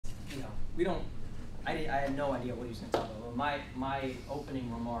we don't, I had no idea what he was going to talk about. My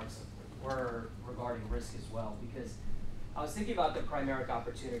opening remarks were regarding risk as well, because I was thinking about the Primerica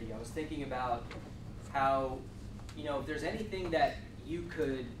opportunity. I was thinking about how, if there's anything that you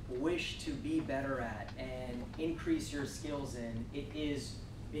could wish to be better at and increase your skills in, it is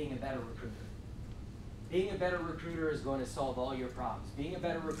being a better recruiter. Being a better recruiter is going to solve all your problems. Being a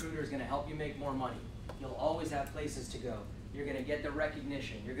better recruiter is going to help you make more money. You'll always have places to go. You're going to get the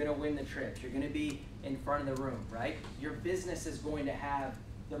recognition. You're going to win the trips. You're going to be in front of the room, right? Your business is going to have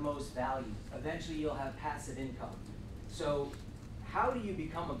the most value. Eventually, you'll have passive income. So how do you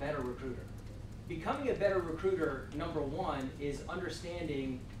become a better recruiter? Becoming a better recruiter, number one, is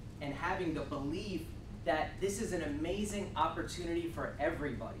understanding and having the belief that this is an amazing opportunity for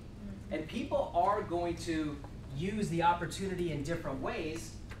everybody. And people are going to use the opportunity in different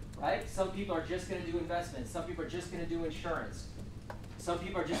ways, right? Some people are just going to do investments. Some people are just going to do insurance. Some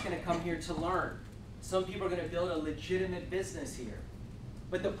people are just going to come here to learn. Some people are going to build a legitimate business here.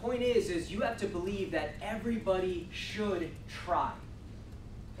 But the point is you have to believe that everybody should try.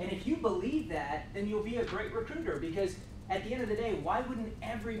 And if you believe that, then you'll be a great recruiter, because at the end of the day, why wouldn't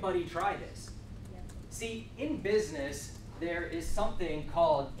everybody try this? Yeah. See, in business, there is something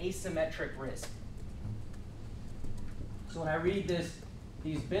called asymmetric risk. So when I read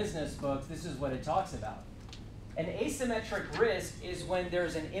these business books, this is what it talks about. An asymmetric risk is when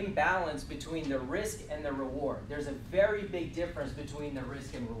there's an imbalance between the risk and the reward. There's a very big difference between the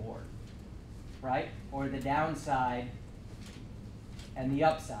risk and reward, right? Or the downside and the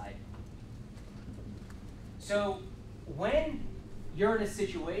upside. So when you're in a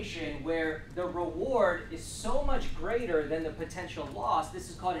situation where the reward is so much greater than the potential loss, this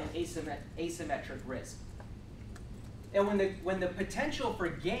is called an asymmetric risk. And when the potential for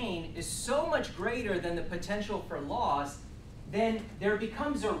gain is so much greater than the potential for loss, then there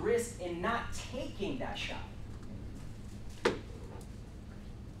becomes a risk in not taking that shot. Does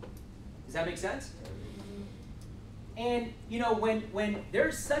that make sense? And when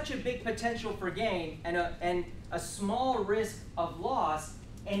there's such a big potential for gain and a small risk of loss,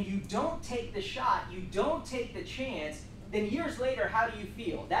 and you don't take the shot, you don't take the chance, then years later, how do you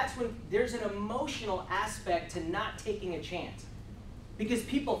feel? That's when there's an emotional aspect to not taking a chance. Because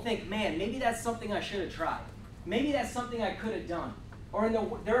people think, man, maybe that's something I should have tried. Maybe that's something I could have done. Or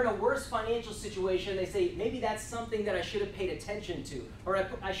they're in a worse financial situation, they say, maybe that's something that I should have paid attention to, or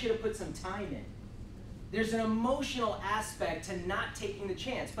I should have put some time in. There's an emotional aspect to not taking the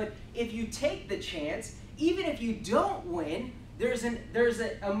chance. But if you take the chance, even if you don't win, there's an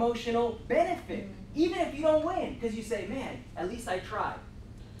emotional benefit. Even if you don't win, because you say, man, at least I tried.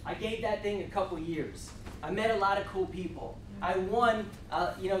 I gave that thing a couple years. I met a lot of cool people. I won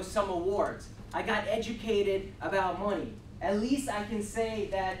some awards. I got educated about money. At least I can say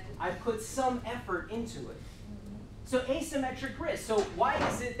that I put some effort into it. So asymmetric risk. So why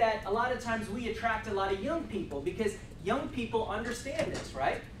is it that a lot of times we attract a lot of young people? Because young people understand this,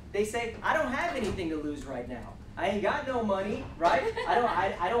 right? They say, I don't have anything to lose right now. I ain't got no money, right?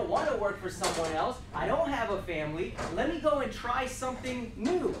 I don't want to work for someone else. I don't have a family. Let me go and try something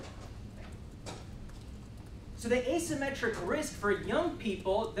new. So the asymmetric risk for young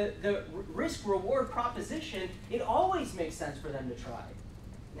people, the risk-reward proposition, it always makes sense for them to try.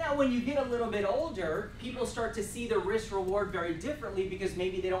 Now, when you get a little bit older, people start to see the risk-reward very differently because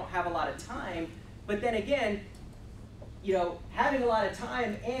maybe they don't have a lot of time. But then again, having a lot of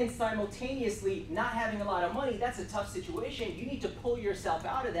time and simultaneously not having a lot of money, that's a tough situation. You need to pull yourself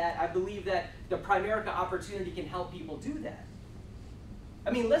out of that. I believe that the Primerica opportunity can help people do that.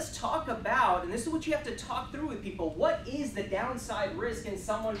 I mean, let's talk about, and this is what you have to talk through with people, what is the downside risk in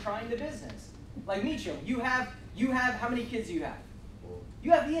someone trying the business? Like Mitchell, you have, how many kids do you have? He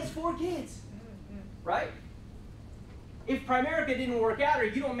has 4 kids, right? If Primerica didn't work out or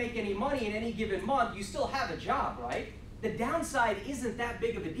you don't make any money in any given month, you still have a job, right? The downside isn't that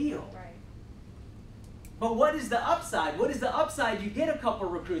big of a deal. Right. But what is the upside? What is the upside? You get a couple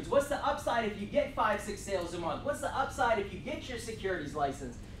recruits. What's the upside if you get 5-6 sales a month? What's the upside if you get your securities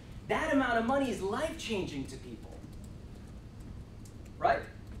license? That amount of money is life-changing to people, right?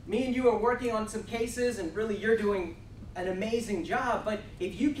 Me and you are working on some cases, and really you're doing an amazing job, but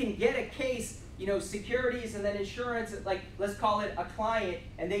if you can get a case, securities and then insurance, like let's call it a client,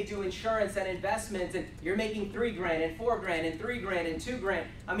 and they do insurance and investments, and you're making $3 grand and $4 grand and $3 grand and $2 grand.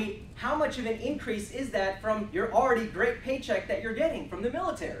 I mean, how much of an increase is that from your already great paycheck that you're getting from the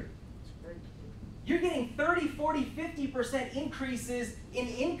military? You're getting 30, 40, 50% increases in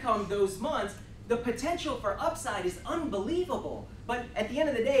income those months. The potential for upside is unbelievable. But at the end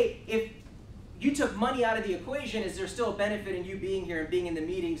of the day, if you took money out of the equation, is there still a benefit in you being here and being in the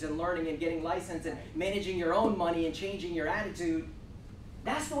meetings and learning and getting licensed and managing your own money and changing your attitude?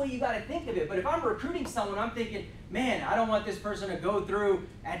 That's the way you got to think of it. But if I'm recruiting someone, I'm thinking, man, I don't want this person to go through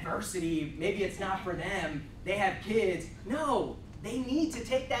adversity. Maybe it's not for them. They have kids. No, they need to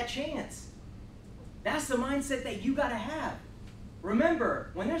take that chance. That's the mindset that you got to have.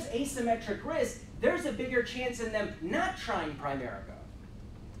 Remember, when there's asymmetric risk, there's a bigger chance in them not trying Primerica.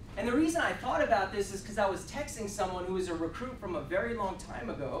 And the reason I thought about this is because I was texting someone who was a recruit from a very long time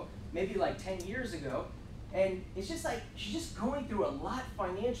ago, maybe like 10 years ago, and it's just like she's just going through a lot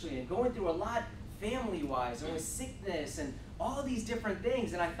financially and going through a lot family-wise and with sickness and all these different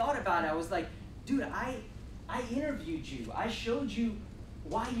things. And I thought about it. I was like, dude, I interviewed you. I showed you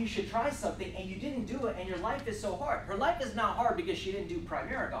why you should try something, and you didn't do it, and your life is so hard. Her life is not hard because she didn't do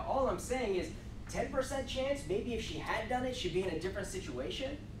Primerica. All I'm saying is 10% chance, maybe if she had done it, she'd be in a different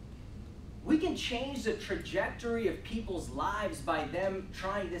situation. We can change the trajectory of people's lives by them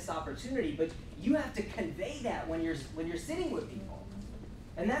trying this opportunity, but you have to convey that when you're sitting with people.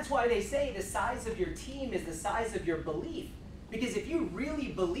 And that's why they say the size of your team is the size of your belief. Because if you really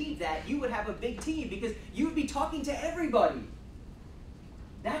believe that, you would have a big team because you would be talking to everybody.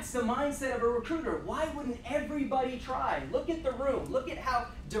 That's the mindset of a recruiter. Why wouldn't everybody try? Look at the room. Look at how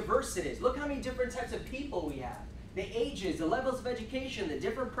diverse it is. Look how many different types of people we have. The ages, the levels of education, the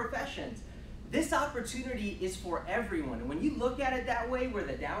different professions. This opportunity is for everyone. And when you look at it that way, where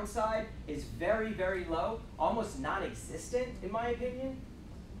the downside is very, very low, almost non-existent, in my opinion,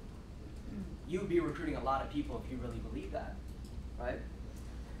 you would be recruiting a lot of people if you really believe that, right?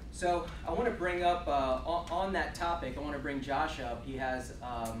 So I want to bring up, on that topic, I want to bring Josh up. He has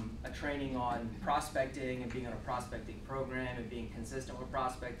a training on prospecting and being on a prospecting program and being consistent with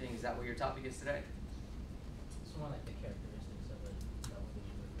prospecting. Is that what your topic is today? It's more like the characteristics of a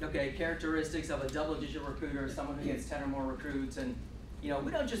double-digit recruiter. Okay, characteristics of a double-digit recruiter, someone who gets 10 or more recruits. And, you know,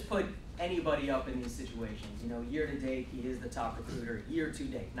 we don't just put anybody up in these situations. You know, year to date, he is the top recruiter. Year to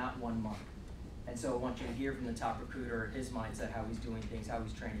date, not 1 month. And so I want you to hear from the top recruiter, his mindset, how he's doing things, how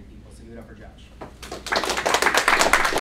he's training people. So give it up for Josh.